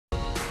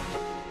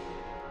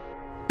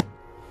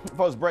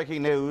folks,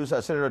 breaking news.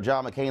 Senator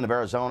John McCain of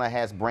Arizona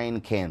has brain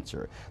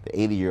cancer. The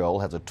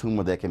 80-year-old has a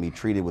tumor that can be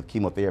treated with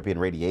chemotherapy and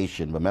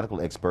radiation, but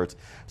medical experts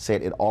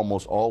said it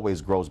almost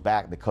always grows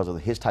back because of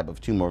his type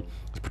of tumor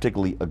is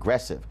particularly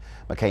aggressive.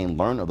 McCain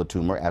learned of the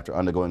tumor after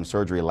undergoing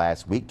surgery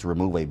last week to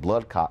remove a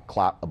blood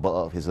clot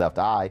above his left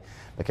eye.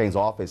 McCain's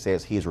office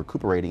says he is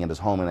recuperating at his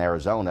home in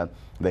Arizona,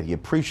 that he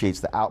appreciates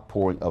the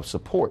outpouring of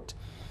support.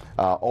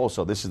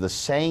 Also, this is the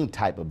same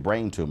type of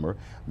brain tumor,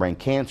 brain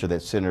cancer,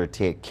 that Senator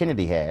Ted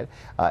Kennedy had,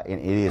 and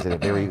it is a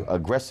very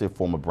aggressive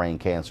form of brain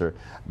cancer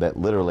that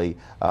literally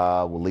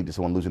will lead to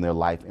someone losing their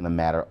life in a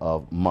matter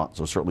of months.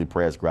 So certainly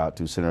prayers go out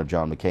to Senator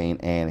John McCain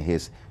and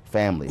his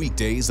family.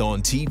 Weekdays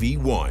on TV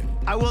 1.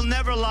 I will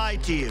never lie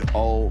to you.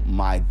 Oh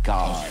my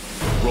God.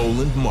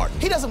 Roland Martin.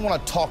 He doesn't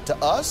want to talk to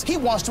us. He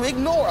wants to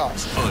ignore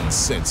us.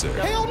 Uncensored.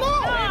 Hell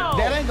no.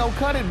 That ain't gonna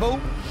cut it, boo.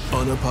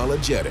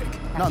 Unapologetic.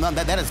 No,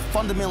 that is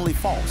fundamentally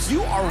false.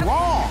 You are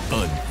wrong.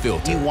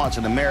 Unfiltered. He wants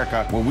an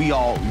America where we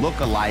all look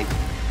alike.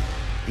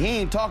 He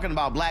ain't talking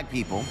about black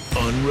people.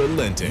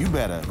 Unrelenting. You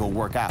better go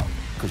work out,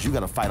 because you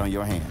got a fight on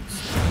your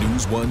hands.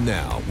 News 1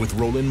 Now with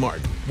Roland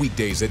Martin.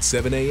 Weekdays at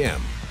 7 a.m.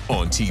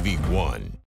 on TV 1.